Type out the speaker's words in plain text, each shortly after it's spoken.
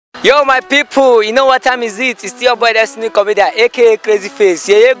Yo, my people, you know what time is it? It's your boy Destiny Comedian, aka Crazy Face.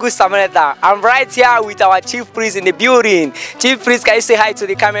 Yeah, good Samaritan. I'm right here with our chief priest in the building. Chief priest, can you say hi to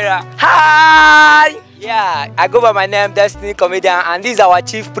the camera? Hi! Yeah, I go by my name, Destiny Comedian, and this is our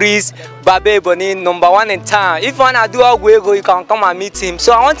chief priest, Babe Bonin, #1 in town. If you wanna do a go, you can come and meet him.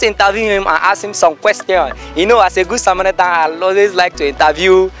 So I want to interview him and ask him some questions. You know, as a good Samaritan, I always like to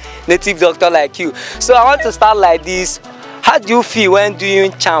interview native doctor like you. So I want to start like this. How do you feel when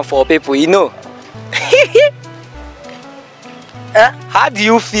doing charm for people, you know? How do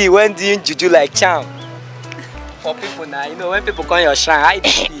you feel when doing juju like charm for people now? You know, when people come your shrine, how do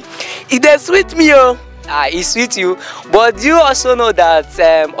you feel? It dey sweet me, oh. It sweet you. But do you also know that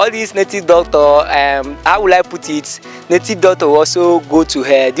all these native doctor, how will I put it? Native doctor also go to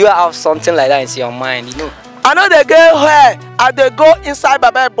her. Do you have something like that in your mind, you know? I know they go here and they go inside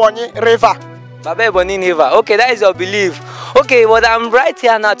Babe Bonny River. Babe Bonny River. Okay, that is your belief. Okay, but I'm right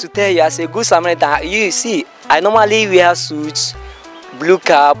here now to tell you as a good Samaritan. You see, I normally wear suits, blue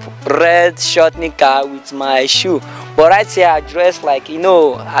cap, red short knicker with my shoe. But right here I dress like, you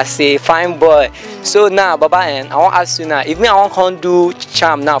know, as a fine boy. So now, Baba, I want to ask you now, if me I want to do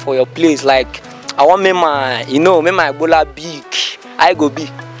charm now for your place, like I want make my, you know, make my Ebola big, I go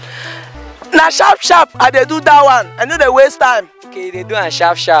big. Now sharp, I dey do that one. I know they waste time. Okay, they do and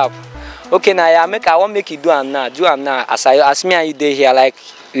sharp. Okay, now I want make you do am now. Do am now. As me and you dey here, like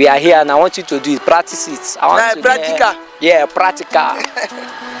we are here, and I want you to do it. Practice it. I want to practical. Yeah, practical.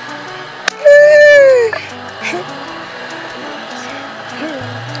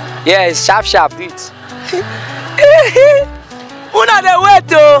 Yeah, sharp. Do it. Una dey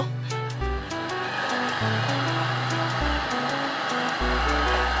wait oh.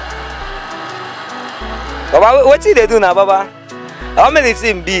 Baba, what did they do now, Baba? How many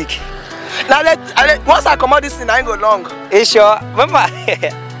thing big? Now once I come out this thing, I ain't go long. You sure? Remember?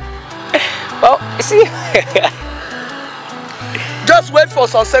 Well, see. Just wait for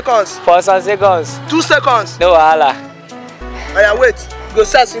some seconds. For some seconds. 2 seconds. No wahala. Oh yeah, wait. Go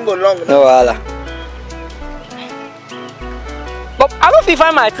say I go long. No wahala. But I don't feel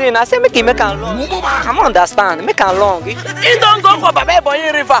find my thing. I say make it make am long. I don't understand. Make am long. He don't go for Babe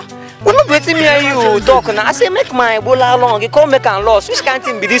Bonny River. We not waiting me and you talk now. I say make my Ebola long. You can't make am lost. Which kind of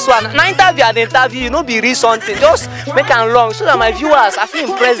thing be this one? Now interview at the interview, you know be read something. Just make am long so that my viewers, I feel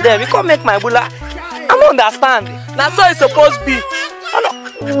impress them. You can't make my Ebola. I don't understand. That's how it's supposed to be.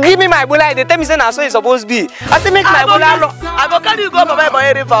 Give me my Ebola. They tell me say that's how it's supposed to be. I say make my Ebola long. I go carry you go for Babe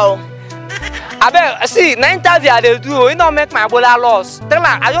Bonny River. I bet see now interview they do. You don't make my Ebola lost. Tell me,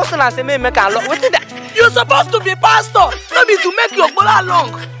 I just say make am long. What is that? You're supposed to be pastor, not be to make your Ebola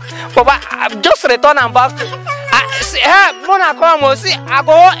long. Papa, just return and back to. Hey, Mona, come. See, I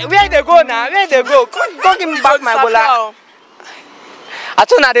go. Where they go now? Where they go? Come give me back my Ebola. I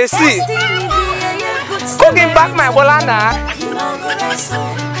told her they see. Come give me back my Ebola now.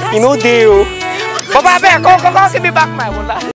 You know they. Papa, come give me back my Ebola.